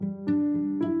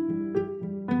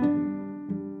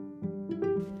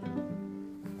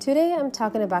Today I'm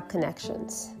talking about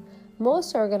connections.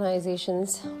 Most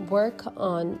organizations work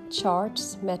on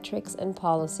charts, metrics, and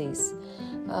policies.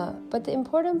 But the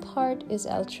important part is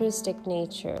altruistic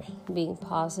nature, being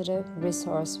positive,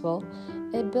 resourceful.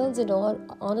 It builds an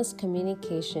honest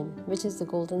communication, which is the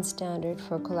golden standard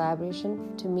for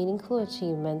collaboration to meaningful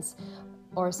achievements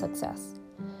or success.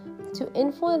 To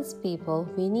influence people,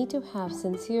 we need to have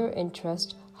sincere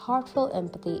interest, heartfelt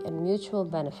empathy, and mutual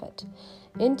benefit.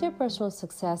 Interpersonal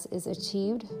success is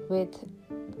achieved with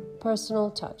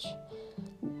personal touch.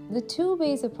 The two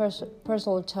ways of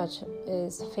personal touch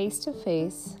is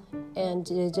face-to-face and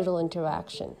digital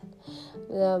interaction.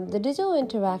 The digital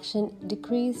interaction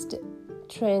decreased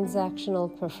transactional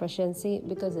proficiency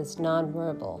because it's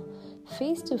nonverbal.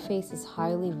 Face-to-face is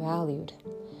highly valued.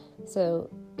 So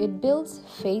it builds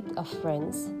faith of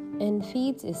friends and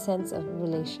feeds a sense of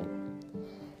relation.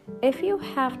 If you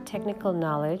have technical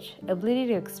knowledge, ability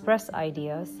to express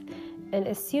ideas, and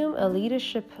assume a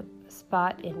leadership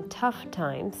spot in tough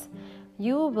times,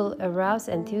 you will arouse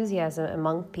enthusiasm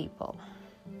among people.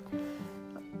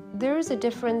 There is a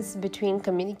difference between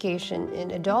communication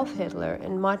in Adolf Hitler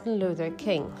and Martin Luther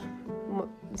King,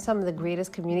 some of the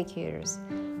greatest communicators.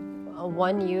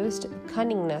 One used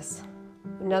cunningness,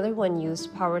 another one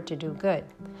used power to do good.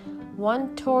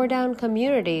 One tore down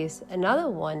communities, another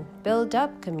one built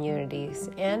up communities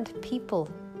and people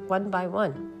one by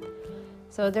one.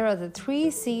 So there are the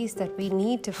 3 C's that we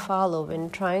need to follow when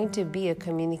trying to be a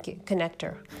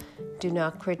connector. Do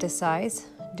not criticize,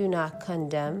 do not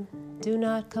condemn, do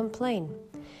not complain.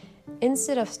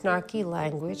 Instead of snarky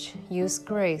language, use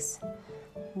grace.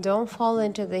 Don't fall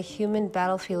into the human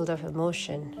battlefield of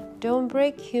emotion. Don't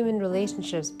break human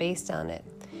relationships based on it.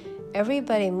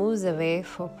 Everybody moves away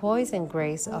for poise and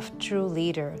grace of true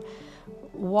leader.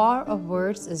 War of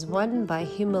words is won by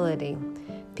humility.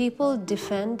 People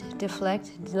defend,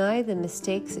 deflect, deny the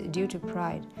mistakes due to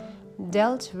pride.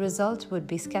 Dealt result would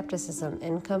be skepticism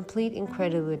and complete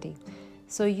incredulity.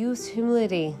 So use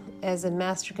humility as a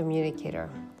master communicator.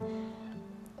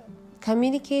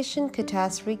 Communication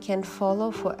catastrophe can follow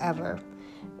forever.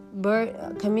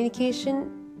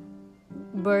 Communication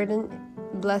burden,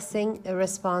 blessing, a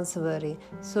responsibility.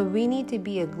 So we need to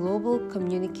be a global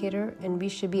communicator and we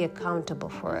should be accountable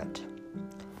for it.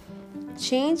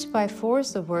 Change by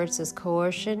force of words is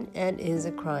coercion and is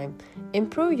a crime.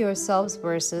 Improve yourselves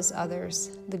versus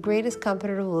others. The greatest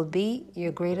competitor will be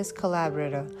your greatest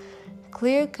collaborator.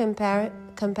 Clear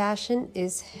compassion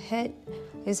is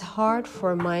hard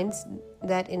for minds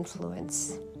that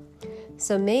influence.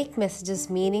 So make messages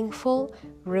meaningful.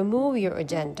 Remove your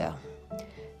agenda.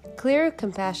 Clear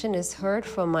compassion is heard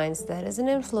for minds that is an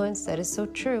influence. That is so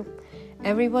true.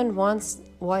 Everyone wants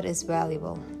what is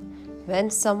valuable.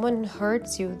 When someone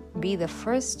hurts you, be the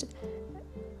first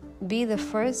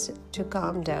to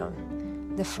calm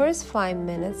down. The first 5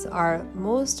 minutes are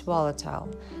most volatile.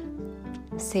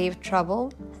 Save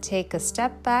trouble, take a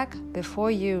step back before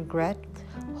you regret,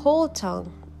 hold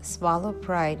tongue, swallow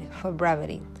pride for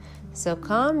brevity. So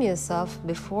calm yourself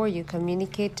before you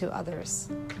communicate to others.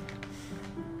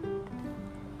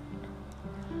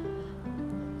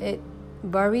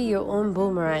 Bury your own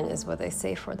boomerang is what they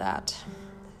say for that.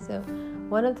 So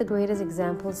one of the greatest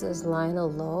examples is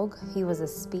Lionel Logue. He was a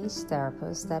speech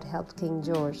therapist that helped King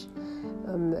George.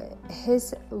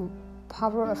 His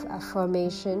power of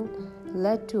affirmation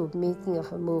led to making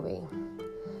of a movie.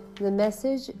 The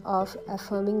message of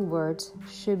affirming words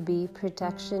should be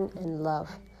protection and love,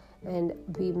 and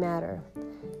we matter.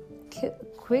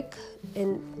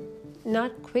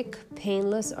 Not quick,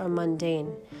 painless, or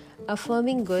mundane.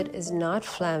 Affirming good is not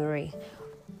flammery.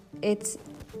 It's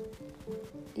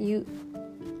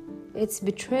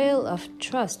betrayal of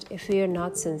trust if we are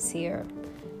not sincere.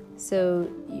 So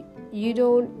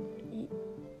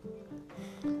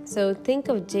think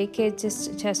of G.K.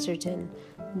 Chesterton.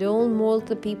 Don't mold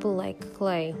the people like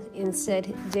clay.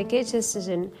 Instead, G.K.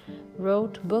 Chesterton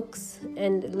wrote books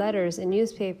and letters in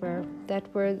newspaper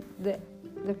that were the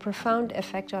profound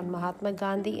effect on Mahatma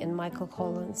Gandhi and Michael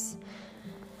Collins.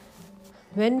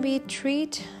 When we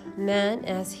treat man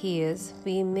as he is,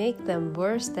 we make them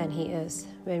worse than he is.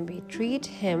 When we treat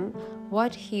him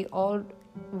what he already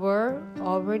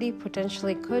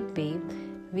potentially could be,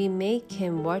 we make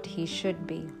him what he should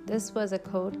be. This was a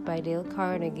quote by Dale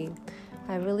Carnegie.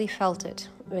 I really felt it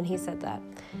when he said that.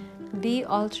 Be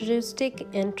altruistic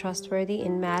and trustworthy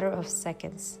in matter of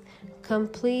seconds.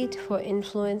 Complete for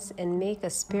influence and make a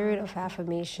spirit of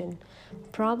affirmation.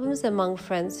 Problems among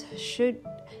friends should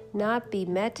not be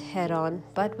met head on,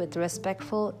 but with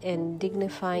respectful and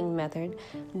dignifying method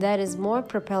that is more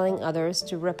propelling others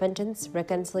to repentance,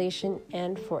 reconciliation,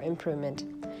 and for improvement.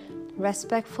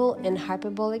 Respectful and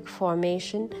hyperbolic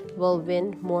formation will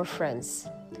win more friends.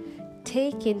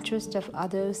 Take interest of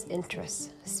others' interests.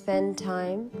 Spend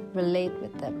time, relate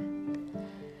with them.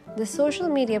 The social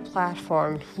media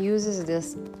platform uses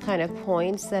this kind of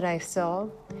points that I saw,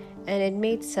 and it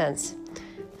made sense.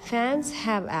 Fans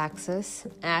have access.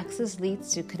 Access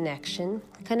leads to connection.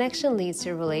 Connection leads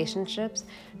to relationships.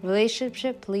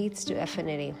 Relationship leads to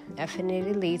affinity.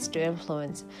 Affinity leads to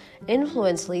influence.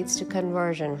 Influence leads to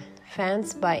conversion.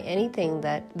 Fans buy anything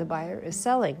that the buyer is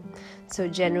selling. So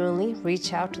genuinely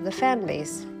reach out to the fan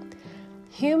base.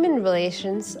 Human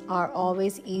relations are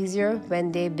always easier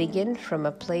when they begin from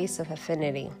a place of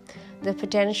affinity. The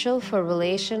potential for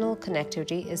relational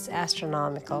connectivity is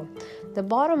astronomical. The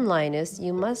bottom line is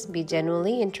you must be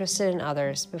genuinely interested in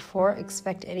others before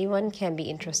expect anyone can be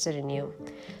interested in you.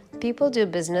 People do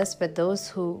business with those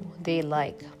who they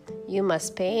like. You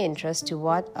must pay interest to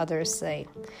what others say.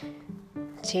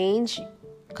 Change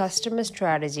customer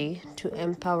strategy to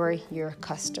empower your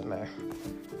customer.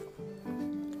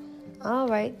 All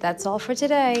right, that's all for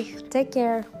today. Take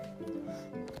care.